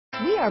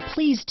We are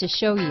pleased to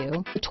show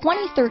you the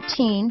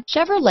 2013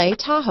 Chevrolet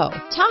Tahoe.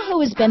 Tahoe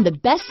has been the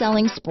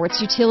best-selling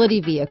sports utility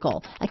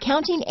vehicle,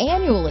 accounting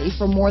annually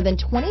for more than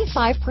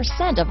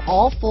 25% of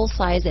all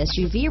full-size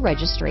SUV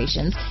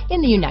registrations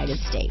in the United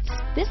States.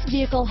 This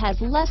vehicle has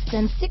less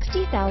than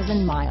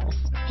 60,000 miles.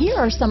 Here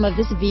are some of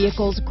this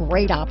vehicle's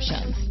great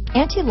options: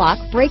 anti-lock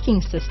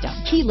braking system,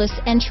 keyless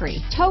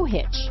entry, tow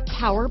hitch,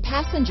 power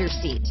passenger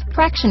seat,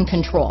 traction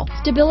control,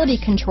 stability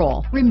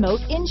control,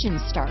 remote engine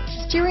start,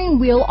 steering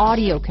wheel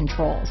audio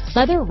controls,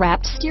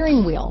 leather-wrapped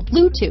steering wheel,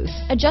 Bluetooth,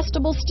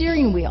 adjustable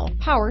steering wheel,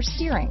 power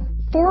steering,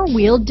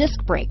 four-wheel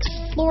disc brakes,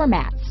 floor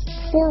mats,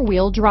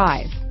 four-wheel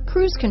drive,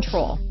 cruise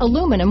control,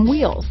 aluminum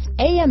wheels,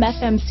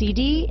 AM/FM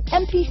CD,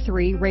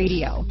 MP3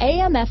 radio,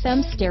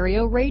 AM/FM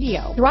stereo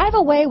radio. Drive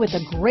away with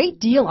a great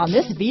deal on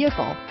this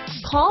vehicle.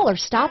 Call or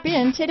stop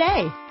in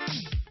today.